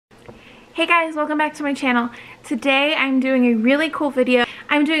Hey guys, welcome back to my channel. Today I'm doing a really cool video.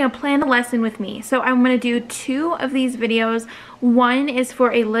 I'm doing a plan a lesson with me. So I'm going to do two of these videos. One is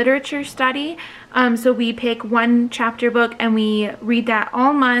for a literature study. So we pick one chapter book and we read that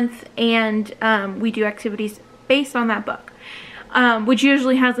all month, and we do activities based on that book, which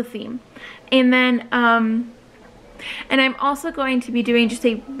usually has a theme. And then, and I'm also going to be doing just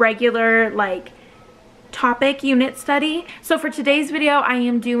a regular topic unit study. So for today's video I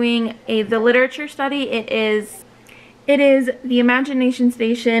am doing the literature study. It is The Imagination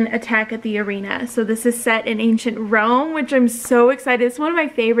Station Attack at the Arena. So this is set in ancient Rome, which I'm so excited. It's one of my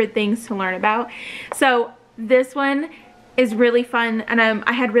favorite things to learn about. So this one is really fun, and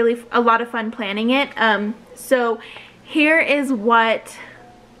I had a lot of fun planning it. So here is what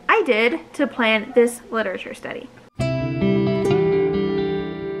I did to plan this literature study.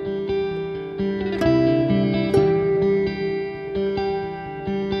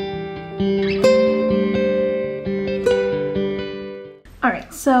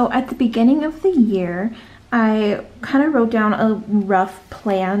 Alright, so at the beginning of the year, I kind of wrote down a rough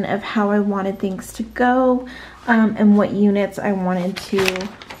plan of how I wanted things to go, and what units I wanted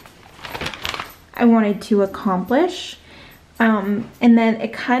to accomplish. And then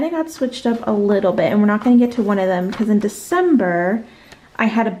it kind of got switched up a little bit, and we're not going to get to one of them because in December I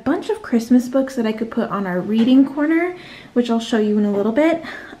had a bunch of Christmas books that I could put on our reading corner, which I'll show you in a little bit.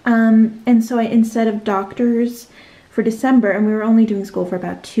 And so instead of doctors for December, and we were only doing school for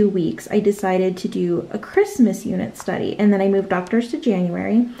about 2 weeks, I decided to do a Christmas unit study, and then I moved doctors to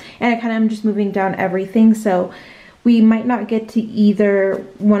January, and I kind of am just moving down everything, so we might not get to either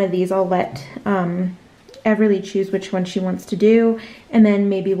one of these. I'll let Everly choose which one she wants to do, and then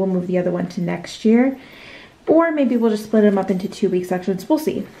maybe we'll move the other one to next year, or maybe we'll just split them up into 2 week sections. We'll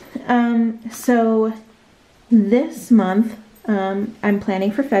see. So this month I'm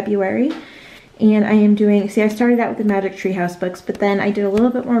planning for February. And I am doing, see, I started out with the Magic Treehouse books, but then I did a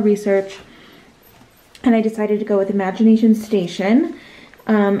little bit more research and I decided to go with Imagination Station.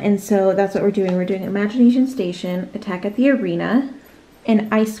 And so that's what we're doing. We're doing Imagination Station, Attack at the Arena.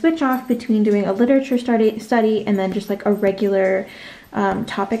 And I switch off between doing a literature study and then just like a regular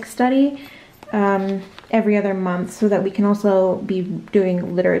topic study every other month, so that we can also be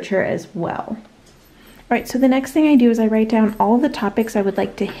doing literature as well. Alright, so the next thing I do is I write down all the topics I would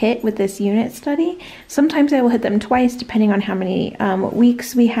like to hit with this unit study. Sometimes I will hit them twice depending on how many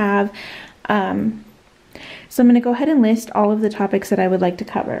weeks we have. So I'm going to go ahead and list all of the topics that I would like to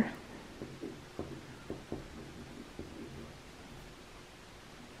cover.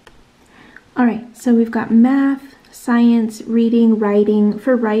 Alright, so we've got math, science, reading, writing.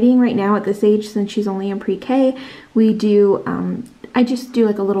 For writing right now at this age, since she's only in pre-K, we do I just do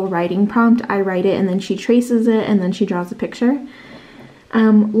like a little writing prompt. I write it and then she traces it and then she draws a picture.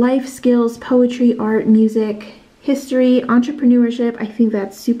 Life skills, poetry, art, music, history, entrepreneurship. I think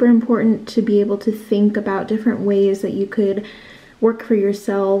that's super important to be able to think about different ways that you could work for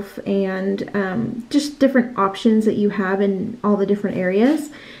yourself, and just different options that you have in all the different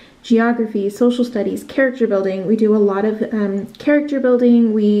areas. Geography, social studies, character building. We do a lot of character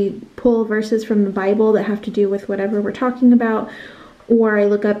building. We pull verses from the Bible that have to do with whatever we're talking about, or I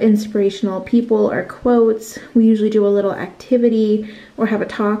look up inspirational people or quotes. We usually do a little activity or have a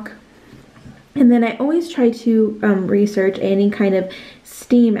talk. And then I always try to research any kind of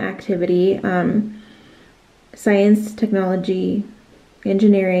STEAM activity, science, technology,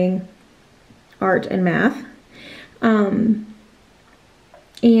 engineering, art, and math. And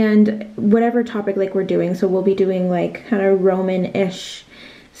whatever topic we're doing, so we'll be doing kind of Roman-ish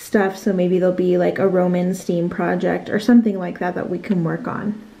stuff, so maybe there'll be a Roman STEAM project or something like that that we can work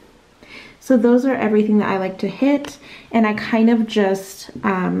on. So those are everything that I like to hit, and I kind of just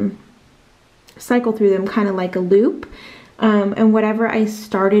cycle through them kind of like a loop. And whatever I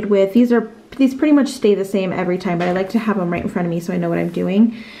started with, these pretty much stay the same every time, but I like to have them right in front of me so I know what I'm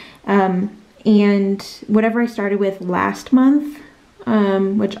doing. And whatever I started with last month,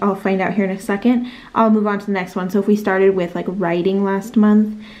 which I'll find out here in a second, I'll move on to the next one. So if we started with writing last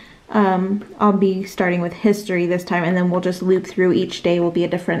month, I'll be starting with history this time, and then we'll just loop through. Each day will be a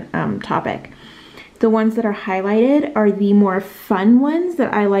different topic. The ones that are highlighted are the more fun ones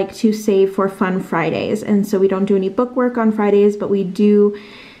that I like to save for Fun Fridays. And so we don't do any book work on Fridays, but we do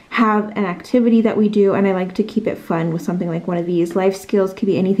have an activity that we do, and I like to keep it fun with something like one of these. Life skills could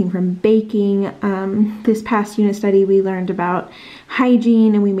be anything from baking. This past unit study we learned about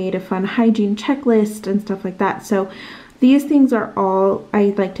hygiene, and we made a fun hygiene checklist and stuff like that. So these things are all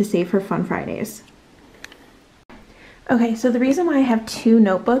I like to save for Fun Fridays. Okay, so the reason why I have two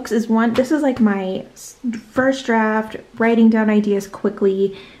notebooks is, one, this is like my first draft, writing down ideas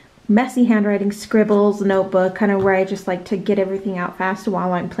quickly messy handwriting scribbles notebook, kind of where I just like to get everything out fast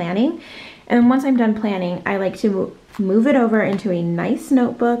while I'm planning. And then once I'm done planning, I like to move it over into a nice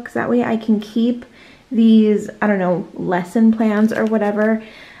notebook, so that way I can keep these, I don't know, lesson plans or whatever,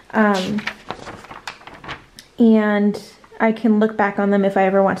 and I can look back on them if I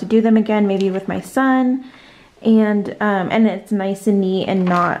ever want to do them again, maybe with my son, and it's nice and neat and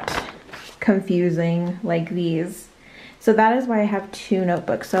not confusing like these. So that is why I have 2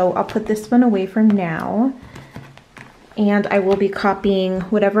 notebooks. So I'll put this one away for now, and I will be copying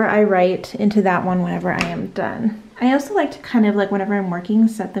whatever I write into that one whenever I am done. I also like to kind of, like, whenever I'm working,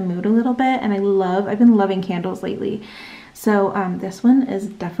 set the mood a little bit, and I've been loving candles lately. So this one has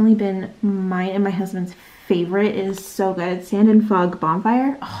definitely been mine and my husband's favorite. It is so good. Sand and Fog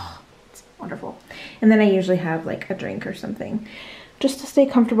Bonfire. Oh, it's wonderful. And then I usually have like a drink or something just to stay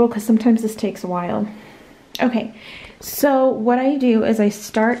comfortable, because sometimes this takes a while. Okay, so what I do is I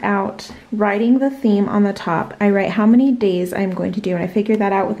start out writing the theme on the top. I write how many days I'm going to do, and I figure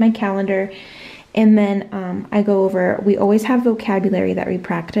that out with my calendar. And then I go over, we always have vocabulary that we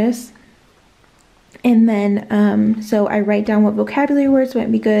practice. And then, so I write down what vocabulary words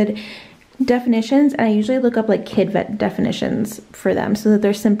might be good, definitions, and I usually look up like kid vet definitions for them so that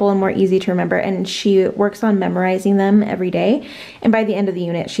they're simple and more easy to remember. And she works on memorizing them every day. And by the end of the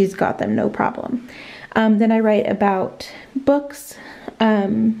unit, she's got them no problem. Then I write about books,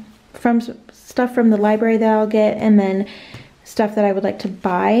 from stuff from the library that I'll get, and then stuff that I would like to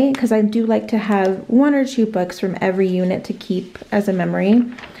buy, because I do like to have 1 or 2 books from every unit to keep as a memory.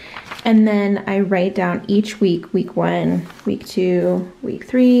 And then I write down each week, week 1, week 2, week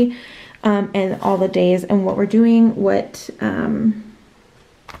 3, and all the days and what we're doing, what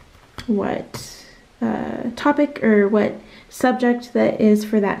topic or what subject that is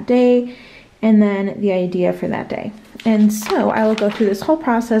for that day, and then the idea for that day. And so I will go through this whole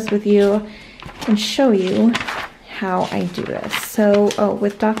process with you and show you how I do this. So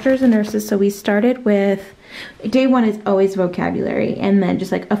with doctors and nurses, so we started with, day 1 is always vocabulary, and then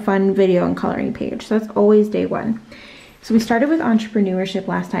just like a fun video and coloring page. So that's always day 1. So we started with entrepreneurship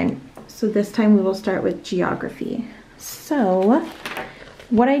last time. So this time we will start with geography. So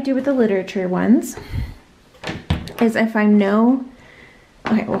what I do with the literature ones is if I know,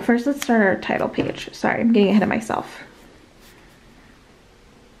 okay, well first let's start our title page. Sorry, I'm getting ahead of myself.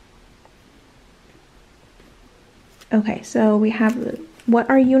 Okay, so we have what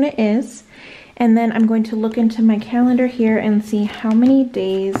our unit is, and then I'm going to look into my calendar here and see how many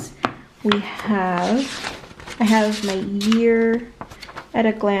days we have. I have my year at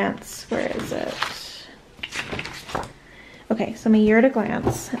a glance. Where is it? Okay, so my year at a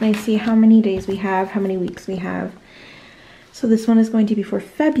glance, and I see how many days we have, how many weeks we have. So this one is going to be for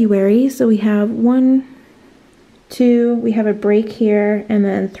February. So we have 1, 2, we have a break here, and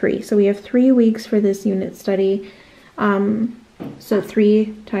then 3. So we have 3 weeks for this unit study. So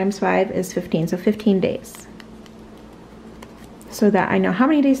 3 times 5 is 15, so 15 days. So that I know how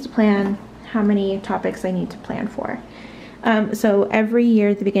many days to plan, how many topics I need to plan for. So every year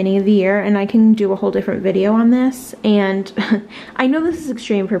at the beginning of the year, and I can do a whole different video on this, and I know this is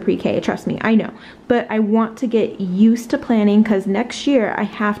extreme for pre-K, trust me, I know, but I want to get used to planning, because next year I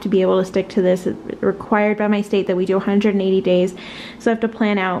have to be able to stick to this. It's required by my state that we do 180 days, so I have to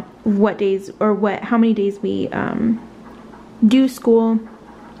plan out what days, or how many days we do school.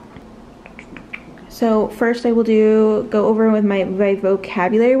 So first I will go over with my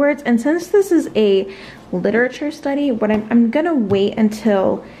vocabulary words, and since this is a literature study, what I'm gonna wait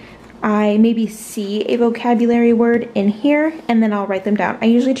until I maybe see a vocabulary word in here, and then I'll write them down. I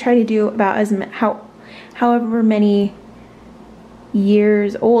usually try to do about however many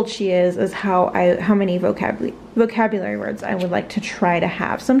years old she is how many vocabulary words I would like to try to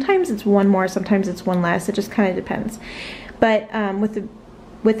have. Sometimes it's 1 more, sometimes it's 1 less. It just kind of depends. But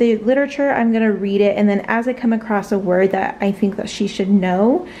with the literature, I'm gonna read it, and then as I come across a word that I think that she should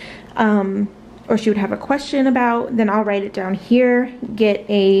know, or she would have a question about, then I'll write it down here, get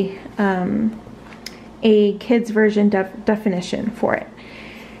a kid's version definition for it.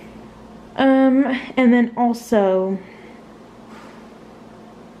 And then also,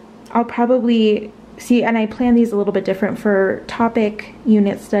 I'll probably see, and I plan these a little bit different for topic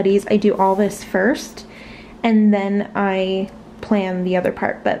unit studies. I do all this first, and then I plan the other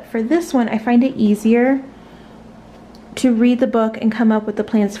part. But for this one, I find it easier to read the book and come up with the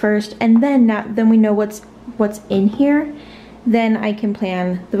plans first, and then we know what's in here, then I can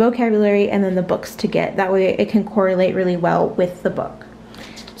plan the vocabulary and then the books to get. That way it can correlate really well with the book.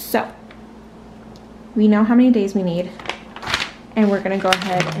 So we know how many days we need, and we're gonna go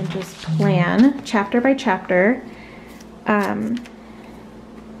ahead and just plan chapter by chapter.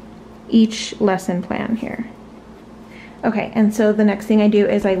 each lesson plan here. Okay, and so the next thing I do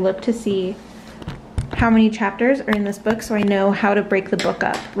is I look to see how many chapters are in this book so I know how to break the book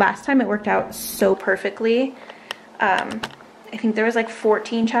up. Last time it worked out so perfectly. I think there was like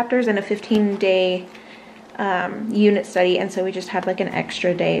 14 chapters in a 15-day unit study, and so we just had like an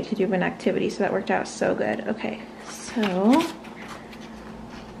extra day to do an activity, so that worked out so good. Okay, so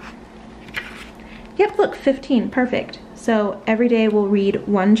yep, look, 15, perfect. So every day we'll read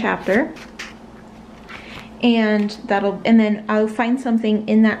one chapter, and then I'll find something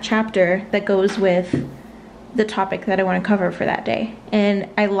in that chapter that goes with the topic that I want to cover for that day. And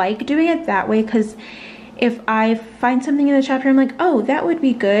I like doing it that way because if I find something in the chapter I'm like, oh, that would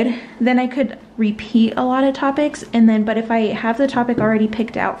be good, then I could repeat a lot of topics. And then, but if I have the topic already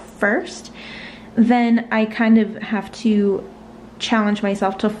picked out first, then I kind of have to challenge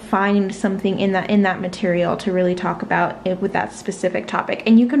myself to find something in that material to really talk about it with that specific topic.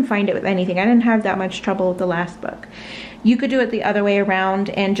 And you can find it with anything. I didn't have that much trouble with the last book. You could do it the other way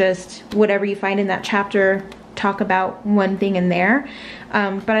around and just whatever you find in that chapter, talk about one thing in there.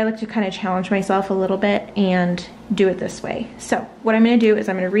 But I like to kind of challenge myself a little bit and do it this way. So what I'm going to do is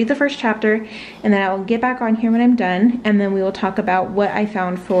I'm going to read the first chapter, and then I'll get back on here when I'm done, and then we will talk about what I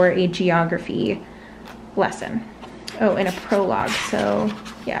found for a geography lesson. Oh, and a prologue. So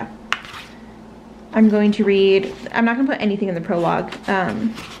yeah, I'm going to read, I'm not going to put anything in the prologue.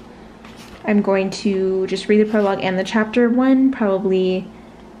 I'm going to just read the prologue and the chapter one probably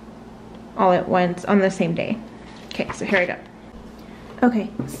all at once on the same day. Okay, so here I go.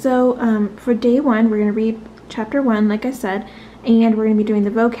 Okay, so for day one, we're going to read chapter one, like I said, and we're going to be doing the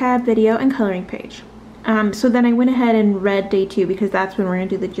vocab, video, and coloring page. So then I went ahead and read day two because that's when we're going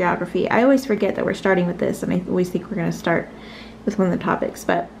to do the geography. I always forget that we're starting with this, and I always think we're going to start with one of the topics,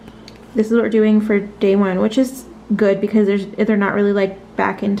 but this is what we're doing for day one, which is good because they're not really like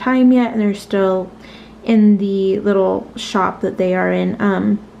back in time yet, and they're still in the little shop that they are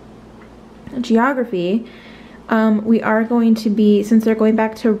in. Geography, we are going to be, since they're going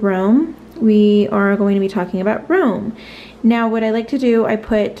back to Rome, we are going to be talking about Rome. Now what I like to do, I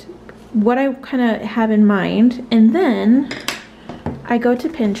put what I kind of have in mind, and then I go to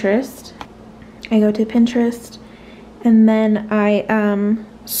Pinterest. And then I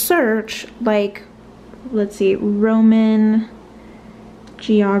search, like, let's see, Roman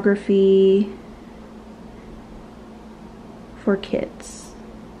geography for kids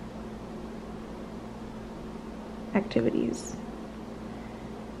activities.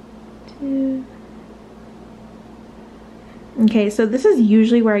 Okay, so this is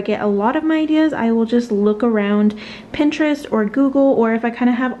usually where I get a lot of my ideas. I will just look around Pinterest or Google, or if I kind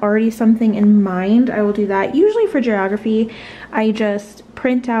of have already something in mind, I will do that. Usually for geography, I just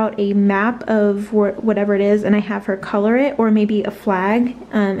print out a map of whatever it is, and I have her color it, or maybe a flag,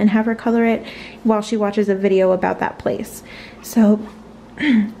 and have her color it while she watches a video about that place. So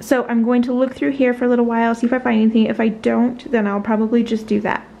I'm going to look through here for a little while, see if I find anything. If I don't, then I'll probably just do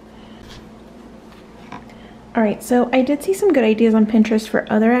that. Alright, so I did see some good ideas on Pinterest for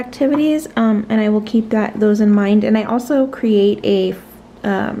other activities, and I will keep those in mind. And I also create a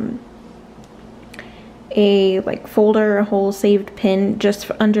like folder, a whole saved pin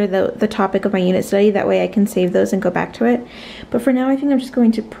just under the topic of my unit study. That way I can save those and go back to it. But for now, I think I'm just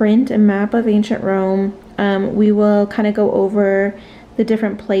going to print a map of ancient Rome. We will kind of go over the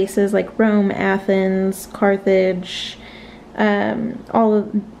different places like Rome, Athens, Carthage, all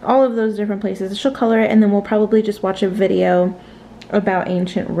of those different places. She'll color it, and then we'll probably just watch a video about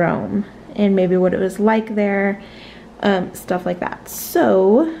ancient Rome and maybe what it was like there, stuff like that.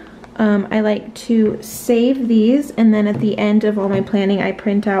 So I like to save these, and then at the end of all my planning I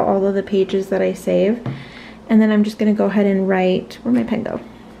print out all of the pages that I save, and then I'm just gonna go ahead and write, where'd my pen go?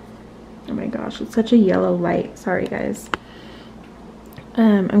 Oh my gosh, it's such a yellow light, sorry guys.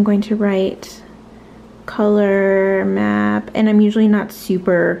 I'm going to write color map, and I'm usually not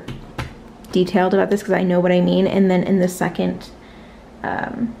super detailed about this because I know what I mean, and then in the second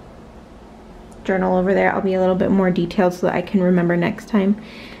journal over there I'll be a little bit more detailed so that I can remember next time.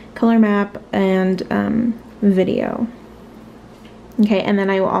 Color map and video. Okay, and then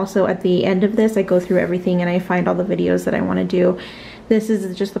I will also, at the end of this, I go through everything and I find all the videos that I want to do. This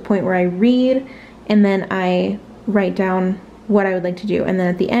is just the point where I read, and then I write down what I would like to do, and then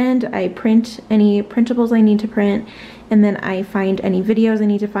at the end I print any printables I need to print, and then I find any videos I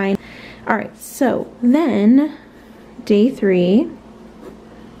need to find. Alright, so then day 3,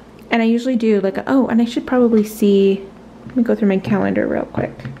 and I usually do like oh, and I should probably see, let me go through my calendar real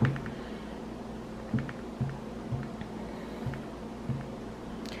quick.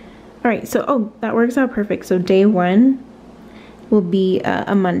 Alright, so oh, that works out perfect. So day 1 will be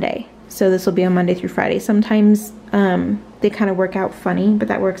a Monday. So this will be on Monday through Friday. Sometimes they kind of work out funny, but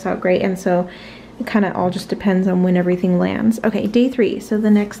that works out great. And so it kind of all just depends on when everything lands. Okay, day 3. So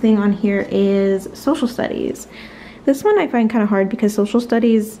the next thing on here is social studies. This one I find kind of hard because social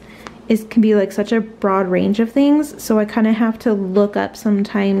studies can be like such a broad range of things. So I kind of have to look up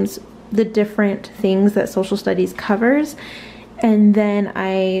sometimes the different things that social studies covers. And then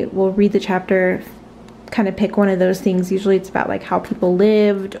I will read the chapter, kind of pick one of those things. Usually it's about like how people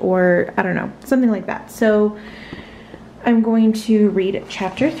lived, or I don't know, something like that. So I'm going to read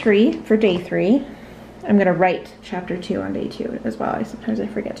chapter 3 for day 3. I'm going to write chapter 2 on day 2 as well. Sometimes I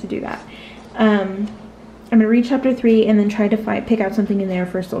forget to do that. I'm going to read chapter 3 and then try to pick out something in there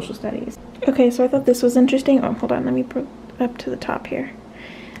for social studies. Okay, so I thought this was interesting. Oh, hold on, let me put up to the top here.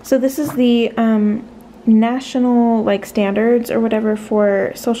 So this is the national like standards or whatever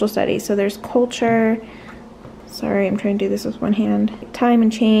for social studies. So there's culture, sorry, I'm trying to do this with one hand, time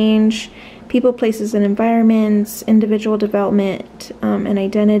and change, people, places, and environments, individual development and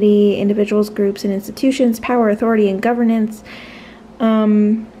identity, individuals, groups, and institutions, power, authority, and governance,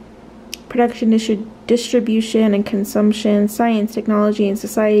 production, distribution, and consumption, science, technology, and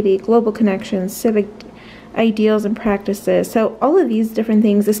society, global connections, civic ideals, and practices. So all of these different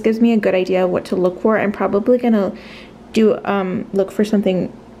things, this gives me a good idea of what to look for. I'm probably gonna do look for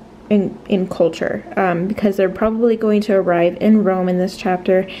something in culture, because they're probably going to arrive in Rome in this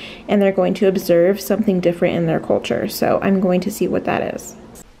chapter, and they're going to observe something different in their culture. So I'm going to see what that is.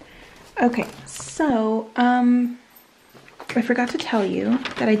 Okay, so I forgot to tell you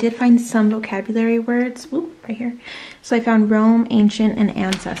that I did find some vocabulary words, right here. So I found Rome, ancient, and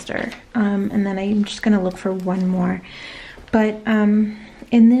ancestor, and then I'm just gonna look for one more. But in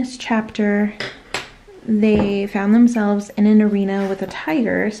this chapter, they found themselves in an arena with a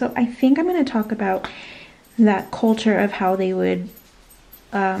tiger. So I think I'm going to talk about that culture of how they would,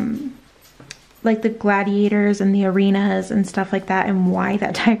 like the gladiators and the arenas and stuff like that, and why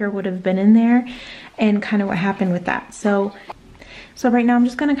that tiger would have been in there and kind of what happened with that. So right now I'm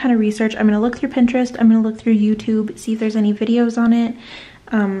just going to kind of research. I'm going to look through Pinterest. I'm going to look through YouTube, see if there's any videos on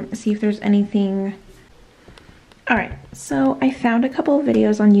it, see if there's anything. All right, so I found a couple of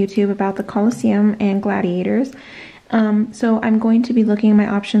videos on YouTube about the Colosseum and gladiators. So I'm going to be looking at my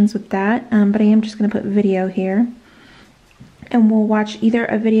options with that, but I am just going to put video here. And we'll watch either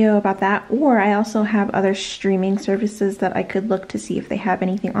a video about that, or I also have other streaming services that I could look to see if they have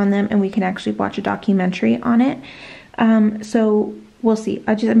anything on them, and we can actually watch a documentary on it. So we'll see.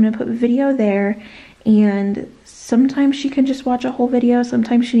 I'm going to put video there, and sometimes she can just watch a whole video.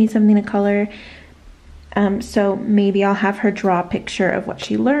 Sometimes she needs something to color. So maybe I'll have her draw a picture of what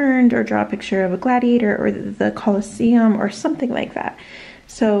she learned, or draw a picture of a gladiator or the Colosseum or something like that.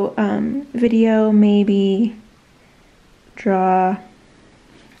 So video, maybe draw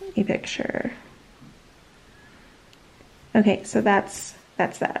a picture. Okay, so that's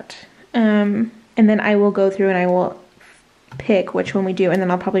that. And then I will go through and I will pick which one we do, and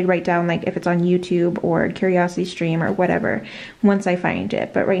then I'll probably write down like if it's on YouTube or Curiosity Stream or whatever once I find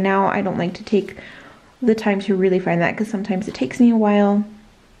it. But right now I don't like to take the time to really find that, because sometimes it takes me a while,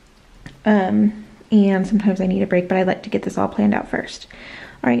 and sometimes I need a break, but I like to get this all planned out first.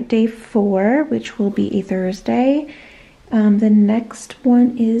 All right, day 4, which will be a Thursday. The next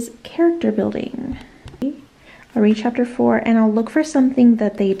one is character building. I'll read chapter 4 and I'll look for something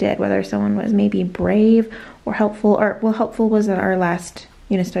that they did, whether someone was maybe brave or helpful, or well, helpful was at our last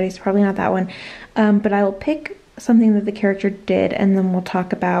unit studies, probably not that one, but I will pick something that the character did, and then we'll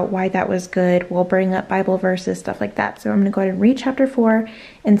talk about why that was good. We'll bring up Bible verses, stuff like that. So I'm going to go ahead and read chapter 4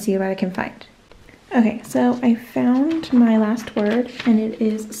 and see what I can find. Okay, so I found my last word, and it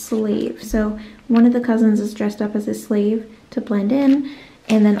is slave. So one of the cousins is dressed up as a slave to blend in,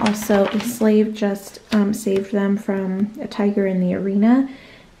 and then also a slave just saved them from a tiger in the arena.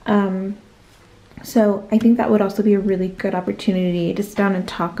 So I think that would also be a really good opportunity to sit down and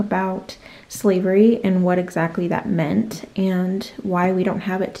talk about slavery and what exactly that meant and why we don't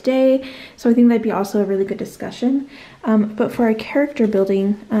have it today. So I think that'd be also a really good discussion. But for our character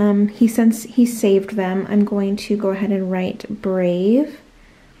building, since he saved them, I'm going to go ahead and write brave.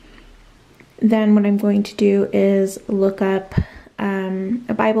 Then what I'm going to do is look up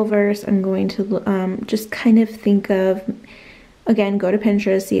a Bible verse. I'm going to just kind of think of, again, go to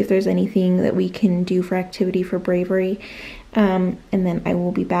Pinterest, see if there's anything that we can do for activity for bravery. And then I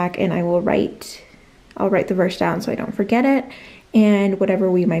will be back and I'll write the verse down so I don't forget it, and whatever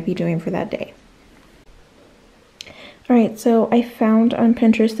we might be doing for that day. All right, so I found on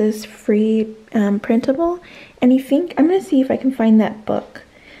Pinterest this free printable, and I'm going to see if I can find that book.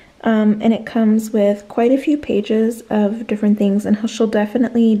 And it comes with quite a few pages of different things, and she'll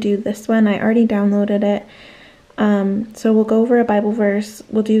definitely do this one. I already downloaded it. So we'll go over a Bible verse,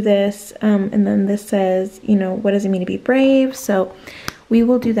 we'll do this, and then this says, you know, what does it mean to be brave? So we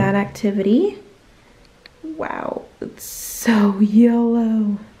will do that activity. Wow, it's so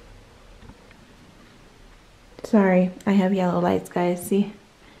yellow. Sorry, I have yellow lights, guys, see?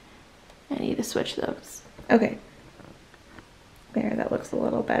 I need to switch those. Okay. There, that looks a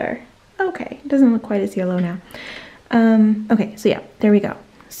little better. Okay, it doesn't look quite as yellow now. Okay, so yeah, there we go.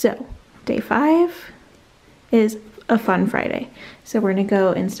 So, day 5 is a fun Friday. So we're gonna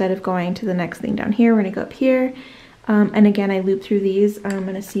go, instead of going to the next thing down here, we're gonna go up here. And again, I looped through these. I'm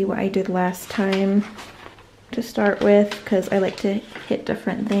gonna see what I did last time to start with, because I like to hit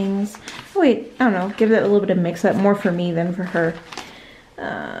different things. Oh wait, I don't know, give it a little bit of mix up, more for me than for her.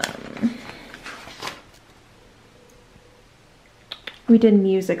 We did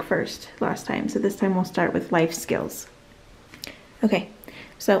music first last time, so this time we'll start with life skills. Okay,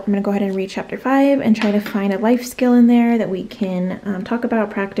 so I'm gonna go ahead and read chapter 5 and try to find a life skill in there that we can talk about,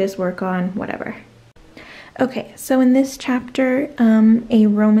 practice, work on, whatever. Okay, so in this chapter, a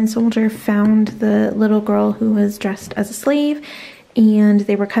Roman soldier found the little girl who was dressed as a slave, and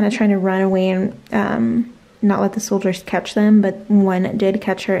they were kind of trying to run away and not let the soldiers catch them, but one did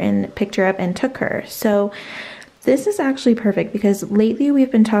catch her and picked her up and took her. So this is actually perfect, because lately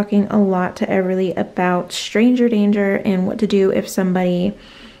we've been talking a lot to Everly about stranger danger and what to do if somebody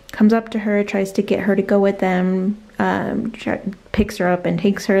comes up to her, tries to get her to go with them, picks her up and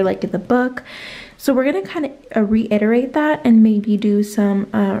takes her like in the book. So we're going to kind of reiterate that and maybe do some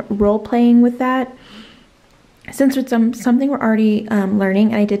role playing with that. Since it's something we're already learning,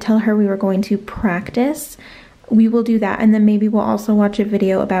 and I did tell her we were going to practice, we will do that, and then maybe we'll also watch a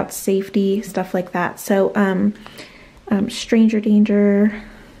video about safety, stuff like that. So stranger danger,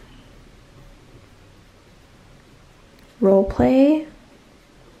 role play,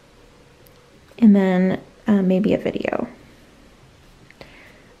 and then maybe a video.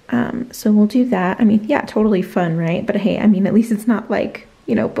 So we'll do that. I mean, yeah, totally fun, right? But hey, I mean, at least it's not like,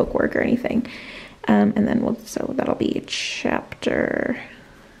 you know, bookwork or anything. And then so that'll be chapter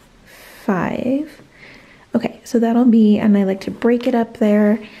 5. Okay, so that'll be, and I like to break it up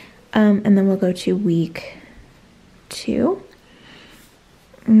there, and then we'll go to week 2.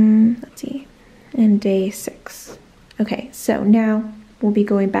 Let's see, and day 6. Okay, so now we'll be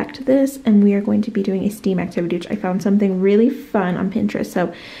going back to this, and we are going to be doing a STEAM activity, which I found something really fun on Pinterest.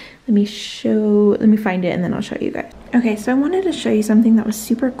 So let me find it, and then I'll show you guys. Okay, so I wanted to show you something that was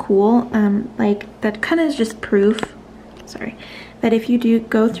super cool, like that kind of is just proof, sorry, that if you do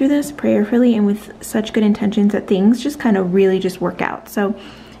go through this prayerfully and with such good intentions, that things just kind of really just work out. So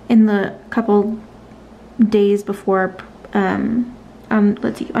in the couple days before,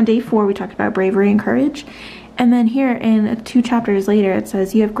 let's see, on day 4 we talked about bravery and courage, and then here in 2 chapters later it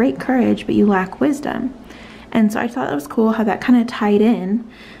says you have great courage but you lack wisdom. And so I thought that was cool how that kind of tied in,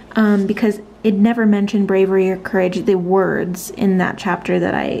 because it never mentioned bravery or courage, the words in that chapter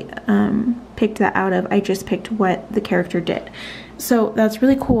that I picked that out of. I just picked what the character did. So that's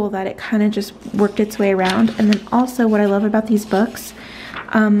really cool that it kind of just worked its way around. And then also what I love about these books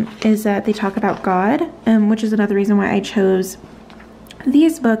is that they talk about God, which is another reason why I chose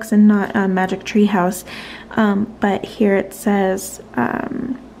these books and not Magic Treehouse. But here it says,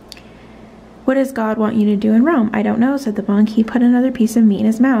 what does God want you to do in Rome? I don't know, said the monk. He put another piece of meat in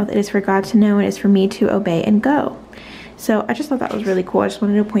his mouth. It is for God to know, and it is for me to obey and go. So I just thought that was really cool. I just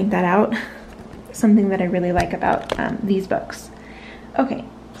wanted to point that out. Something that I really like about these books. Okay,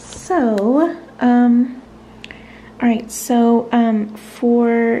 so, alright, so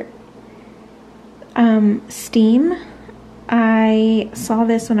for STEAM, I saw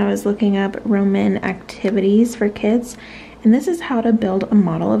this when I was looking up Roman activities for kids, and this is how to build a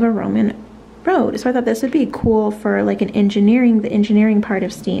model of a Roman road. So I thought this would be cool for like the engineering part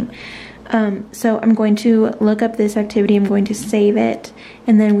of STEAM. So I'm going to look up this activity, I'm going to save it,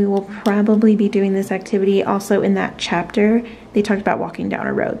 and then we will probably be doing this activity also in that chapter. They talked about walking down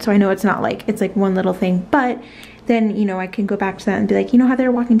a road. So I know it's not like, it's like one little thing, but then, you know, I can go back to that and be like, you know how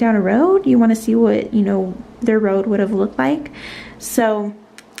they're walking down a road? You want to see what, you know, their road would have looked like? So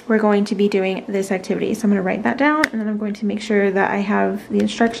we're going to be doing this activity. So I'm going to write that down, and then I'm going to make sure that I have the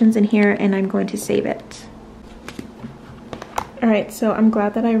instructions in here, and I'm going to save it. Alright, so I'm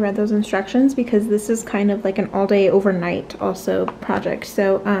glad that I read those instructions, because this is kind of like an all day overnight also project.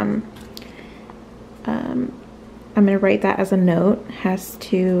 So I'm going to write that as a note, has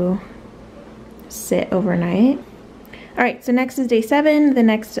to sit overnight. Alright, so next is day 7. The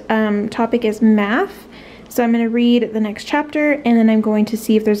next topic is math. So I'm going to read the next chapter, and then I'm going to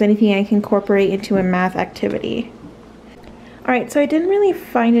see if there's anything I can incorporate into a math activity. Alright, so I didn't really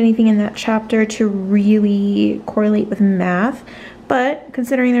find anything in that chapter to really correlate with math, but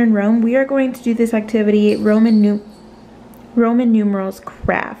considering they're in Rome, we are going to do this activity, Roman numerals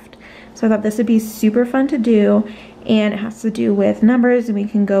craft. So I thought this would be super fun to do, and it has to do with numbers, and we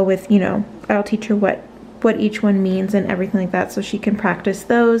can go with, you know, I'll teach her what each one means and everything like that, so she can practice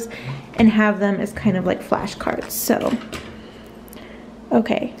those and have them as kind of like flashcards. So,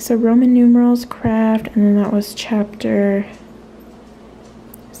 okay, so Roman numerals craft, and then that was chapter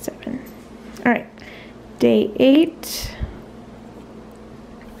 7. All right, day 8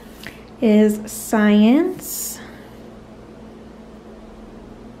 is science.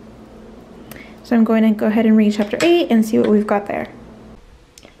 So I'm going to go ahead and read chapter 8 and see what we've got there.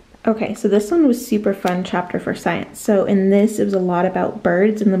 Okay, so this one was super fun chapter for science. So in this, it was a lot about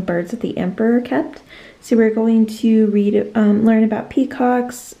birds and the birds that the emperor kept. So we're going to learn about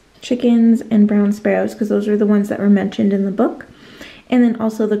peacocks, chickens, and brown sparrows, because those are the ones that were mentioned in the book. And then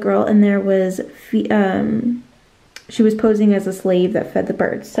also the girl in there was, she was posing as a slave that fed the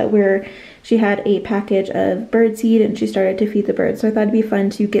birds. So she had a package of bird seed and she started to feed the birds. So I thought it'd be fun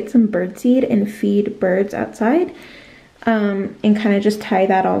to get some bird seed and feed birds outside, and kind of just tie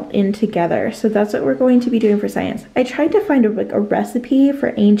that all in together. So that's what we're going to be doing for science. I tried to find a recipe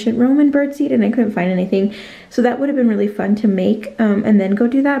for ancient Roman bird seed and I couldn't find anything. So that would have been really fun to make and then go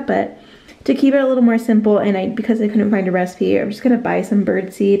do that. But to keep it a little more simple, and because I couldn't find a recipe, I'm just going to buy some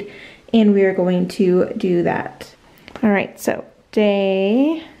bird seed and we are going to do that. All right, so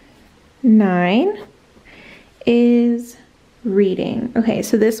day 9 is reading. Okay,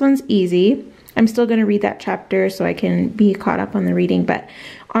 so this one's easy. I'm still going to read that chapter so I can be caught up on the reading, but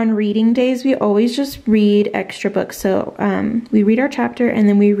on reading days, we always just read extra books. So we read our chapter and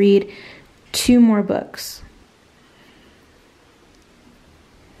then we read 2 more books.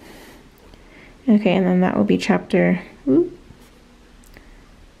 Okay, and then that will be chapter 9.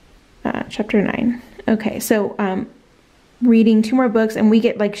 Okay, so reading 2 more books, and we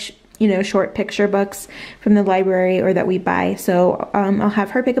get like short picture books from the library or that we buy. So I'll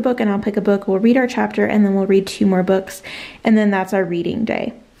have her pick a book and I'll pick a book. We'll read our chapter and then we'll read 2 more books, and then that's our reading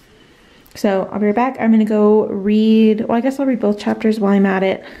day. So I'll be right back. I'm going to go read, well, I guess I'll read both chapters while I'm at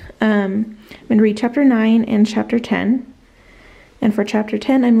it. I'm going to read chapter 9 and chapter 10. And for chapter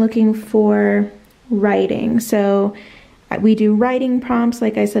 10, I'm looking for writing. So we do writing prompts,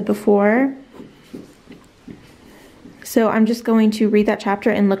 like I said before. So I'm just going to read that chapter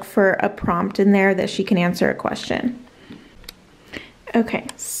and look for a prompt in there that she can answer a question. Okay,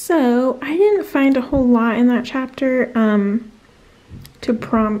 so I didn't find a whole lot in that chapter to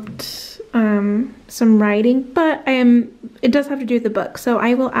prompt some writing, but it does have to do with the book. So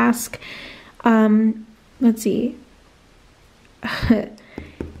I will ask, let's see.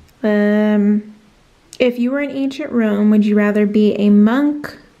 If you were in ancient Rome, would you rather be a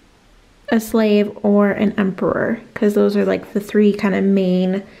monk, a slave, or an emperor? Because those are like the 3 kind of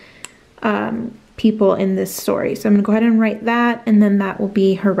main people in this story. So I'm going to go ahead and write that, and then that will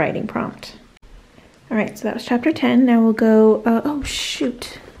be her writing prompt. All right, so that was chapter 10. Now we'll go, oh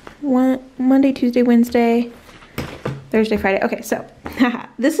shoot, Monday, Tuesday, Wednesday, Thursday, Friday. Okay, so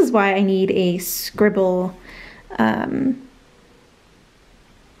this is why I need a scribble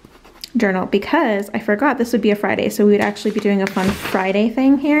journal, because I forgot this would be a Friday, so we would actually be doing a fun Friday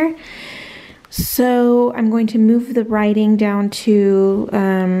thing here. So I'm going to move the writing down to,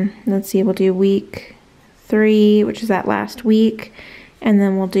 let's see, we'll do week 3, which is that last week, and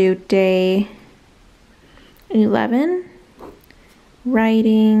then we'll do day 11,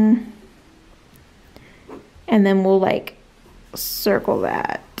 writing, and then we'll like circle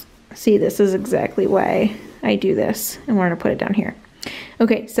that. See, this is exactly why I do this, and we're going to put it down here.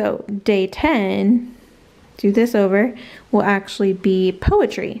 Okay, so day 10, do this over, will actually be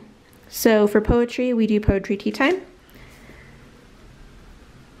poetry. So for poetry, we do poetry tea time.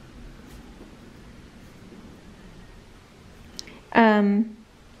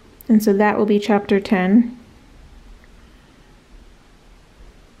 And so that will be chapter 10.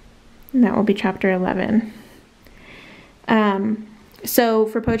 And that will be chapter 11. So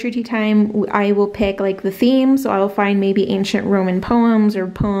for poetry tea time, I will pick like the theme. So I will find maybe ancient Roman poems, or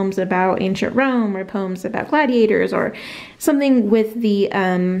poems about ancient Rome, or poems about gladiators, or something with the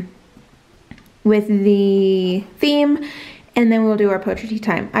theme. And then we'll do our poetry tea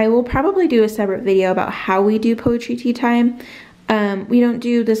time. I will probably do a separate video about how we do poetry tea time. We don't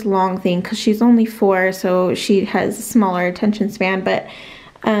do this long thing because she's only 4, so she has a smaller attention span, but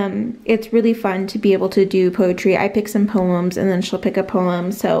it's really fun to be able to do poetry. I pick some poems and then she'll pick a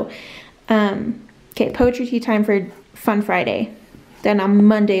poem. So Okay, poetry tea time for Fun Friday. Then on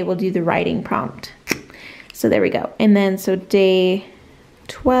Monday, we'll do the writing prompt. So there we go. And then, so day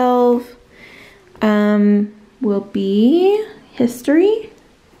 12 will be history.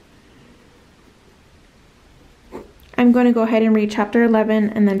 I'm going to go ahead and read chapter 11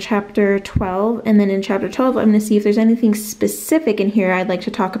 and then chapter 12. And then in chapter 12, I'm going to see if there's anything specific in here I'd like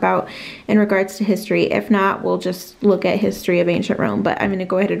to talk about in regards to history. If not, we'll just look at history of ancient Rome. But I'm going to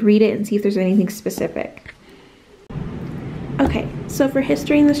go ahead and read it and see if there's anything specific. Okay, so for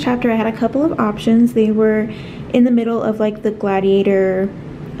history in this chapter, I had a couple of options. They were in the middle of like the gladiator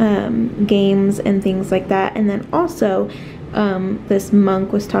games and things like that. And then also, this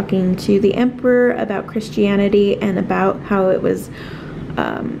monk was talking to the emperor about Christianity and about how it was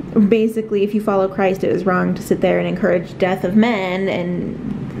basically, if you follow Christ, it was wrong to sit there and encourage death of men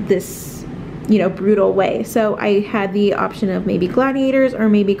and this, you know, brutal way. So I had the option of maybe gladiators or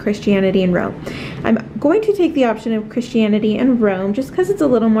maybe Christianity in Rome. I'm going to take the option of Christianity in Rome just because it's a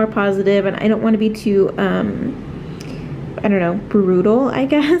little more positive and I don't want to be too, I don't know, brutal, I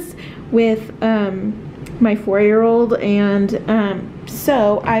guess, with my 4-year-old. And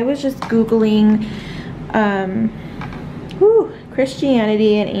so I was just Googling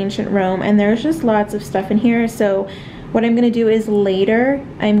Christianity in ancient Rome, and there's just lots of stuff in here. So what I'm going to do is later,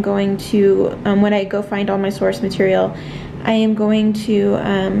 I'm going to, when I go find all my source material, I am going to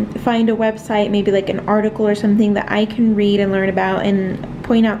find a website, maybe like an article or something that I can read and learn about and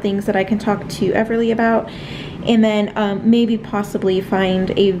point out things that I can talk to Everly about. And then maybe possibly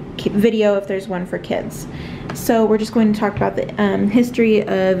find a video if there's one for kids. So we're just going to talk about the history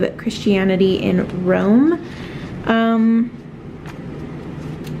of Christianity in Rome.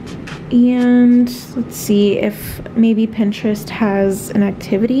 And let's see if maybe Pinterest has an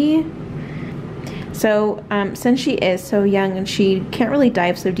activity. So since she is so young and she can't really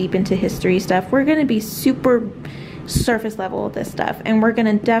dive so deep into history stuff, we're going to be super surface level of this stuff, and we're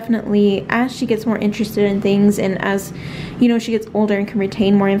gonna definitely, as she gets more interested in things and as, you know, she gets older and can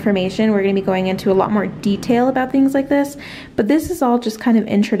retain more information, we're gonna be going into a lot more detail about things like this. But this is all just kind of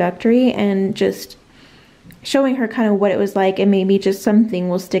introductory and just showing her kind of what it was like, and maybe just something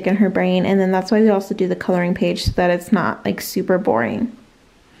will stick in her brain. And then that's why we also do the coloring page, so that it's not like super boring.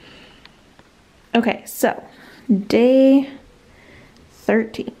 Okay, so day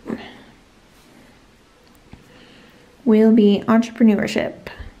 13 will be entrepreneurship.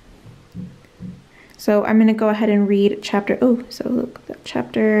 So I'm going to go ahead and read chapter,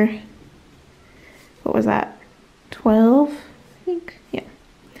 chapter, what was that? 12, I think? Yeah.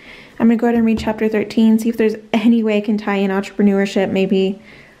 I'm going to go ahead and read chapter 13, see if there's any way I can tie in entrepreneurship. Maybe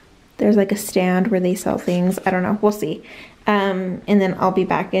there's like a stand where they sell things. I don't know. We'll see. And then I'll be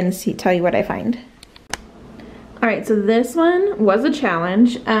back and tell you what I find. Alright, so this one was a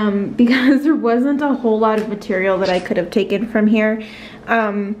challenge because there wasn't a whole lot of material that I could have taken from here.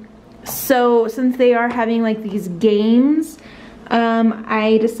 So since they are having like these games,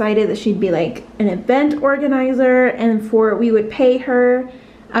 I decided that she'd be like an event organizer, and we would pay her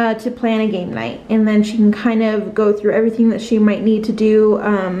to plan a game night. And then she can kind of go through everything that she might need to do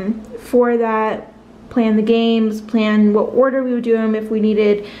for that. Plan the games, plan what order we would do them, if we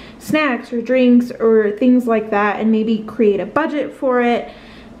needed snacks or drinks or things like that, and maybe create a budget for it,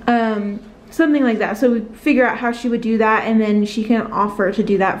 something like that. So we figure out how she would do that, and then she can offer to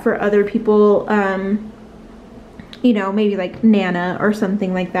do that for other people, you know, maybe like Nana or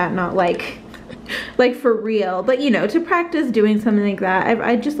something like that, not like for real, but you know, to practice doing something like that.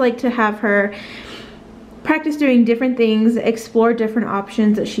 I'd just like to have her practice doing different things, explore different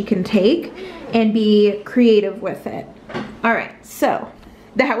options that she can take, and be creative with it. All right, so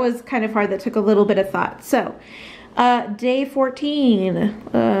that was kind of hard. That took a little bit of thought. So day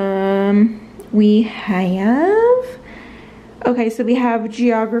 14, we have, okay, so we have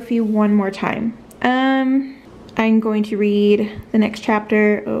geography one more time. I'm going to read the next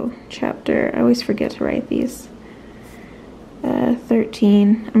chapter. I always forget to write these.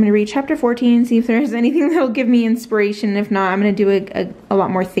 13. I'm going to read chapter 14, see if there's anything that'll give me inspiration. If not, I'm going to do a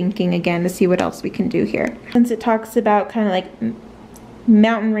lot more thinking again to see what else we can do here. Since it talks about kind of like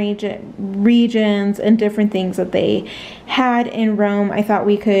mountain regions and different things that they had in Rome, I thought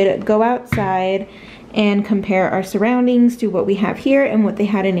we could go outside and compare our surroundings to what we have here and what they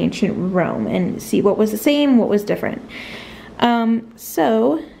had in ancient Rome and see what was the same, what was different.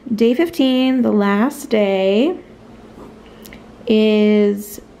 So day 15, the last day,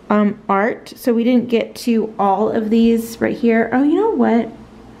 is art. So we didn't get to all of these right here. Oh, you know what?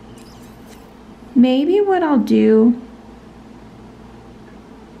 Maybe what I'll do,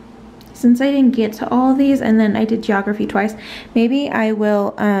 since I didn't get to all of these and then I did geography twice, maybe I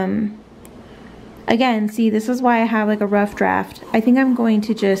will again, see, this is why I have like a rough draft. I think I'm going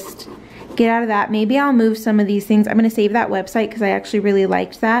to just get out of that. Maybe I'll move some of these things. I'm going to save that website because I actually really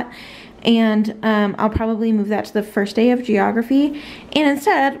liked that. And I'll probably move that to the first day of geography. And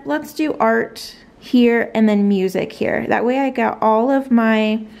instead, let's do art here and then music here. That way I got all of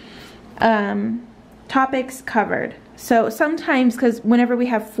my topics covered. So sometimes, because whenever we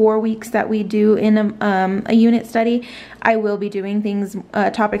have 4 weeks that we do in a unit study, I will be doing things,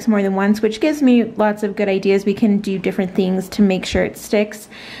 topics more than once, which gives me lots of good ideas. We can do different things to make sure it sticks,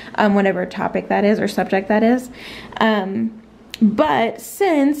 whatever topic that is or subject that is. But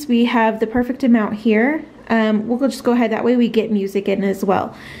since we have the perfect amount here, we'll just go ahead, that way we get music in as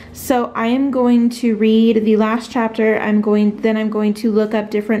well. So I am going to read the last chapter. then I'm going to look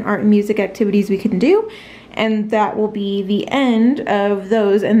up different art and music activities we can do, and that will be the end of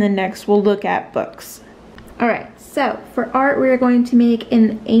those, and then next we'll look at books. Alright, so for art we're going to make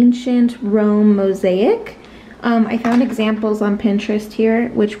an ancient Rome mosaic. I found examples on Pinterest here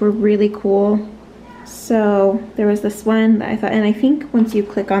which were really cool. So there was this one that I thought, and I think once you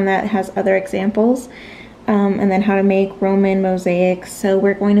click on that it has other examples, and then how to make Roman mosaics. So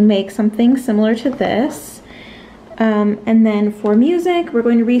we're going to make something similar to this. And then for music, we're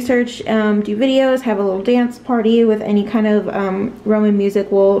going to research, do videos, have a little dance party with any kind of Roman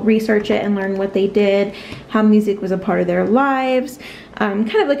music. We'll research it and learn what they did, how music was a part of their lives,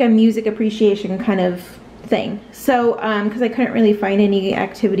 kind of like a music appreciation kind of thing. So, because I couldn't really find any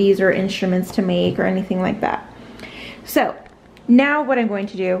activities or instruments to make or anything like that. So, now what I'm going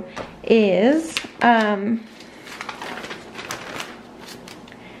to do is, I'm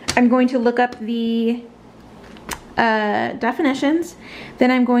going to look up the definitions.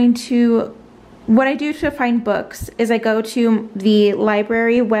 Then I'm going to, what I do to find books is I go to the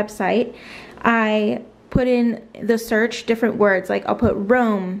library website. I put in the search different words, like I'll put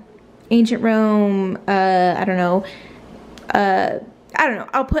Rome, ancient Rome, I don't know,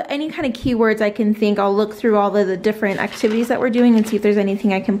 I'll put any kind of keywords I can think. I'll look through all of the different activities that we're doing and see if there's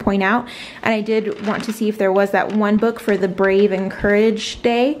anything I can point out. And I did want to see if there was that one book for the Brave and Courage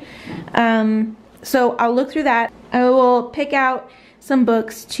Day. So I'll look through that. I will pick out some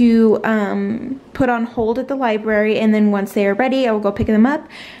books to put on hold at the library, and then once they are ready, I will go pick them up.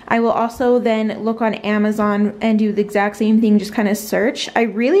 I will also then look on Amazon and do the exact same thing, just kind of search. I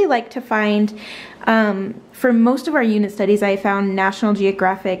really like to find, for most of our unit studies, I found National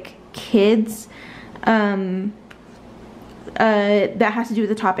Geographic Kids, that has to do with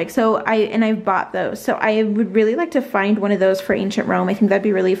the topic. So I've bought those. So I would really like to find one of those for ancient Rome. I think that'd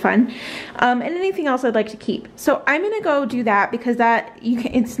be really fun. And anything else I'd like to keep. So I'm gonna go do that because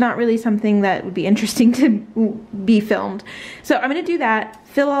it's not really something that would be interesting to be filmed. So I'm gonna do that,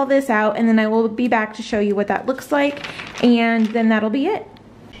 fill all this out, and then I will be back to show you what that looks like, and then that'll be it.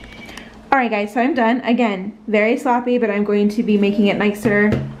 Alright guys, so I'm done. Again, very sloppy, but I'm going to be making it nicer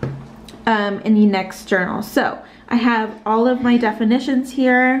in the next journal. So I have all of my definitions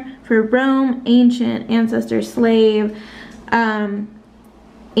here for Rome, ancient, ancestor, slave, and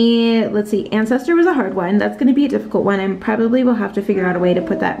let's see, ancestor was a hard one. That's going to be a difficult one, and probably will have to figure out a way to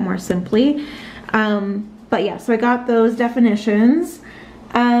put that more simply. But yeah, so I got those definitions.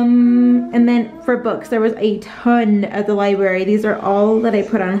 And then for books, there was a ton at the library. These are all that I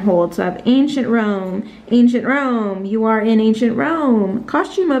put on hold. So I have Ancient Rome, You Are in Ancient Rome,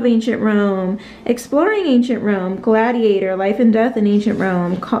 Costume of Ancient Rome, Exploring Ancient Rome, Gladiator, Life and Death in Ancient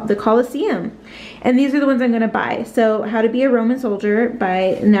Rome, the Colosseum. And these are the ones I'm going to buy. So How to Be a Roman Soldier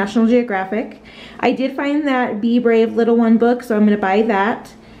by National Geographic. I did find that Be Brave Little One book, so I'm going to buy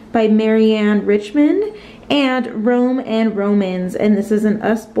that by Marianne Richmond. And Rome and Romans, and this is an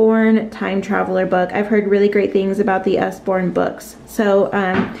Usborne time traveler book. I've heard really great things about the Usborne books. So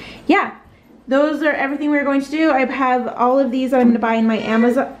yeah, those are everything we're going to do. I have all of these I'm going to buy in my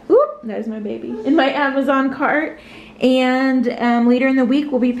Amazon, oop, there's my baby, in my Amazon cart. And later in the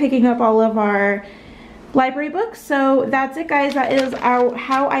week we'll be picking up all of our library books. So that's it guys, that is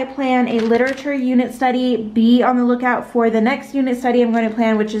how I plan a literature unit study. Be on the lookout for the next unit study I'm going to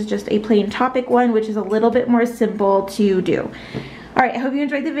plan, which is just a plain topic one, which is a little bit more simple to do. Alright, I hope you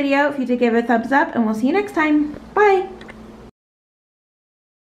enjoyed the video. If you did, give it a thumbs up, and we'll see you next time. Bye!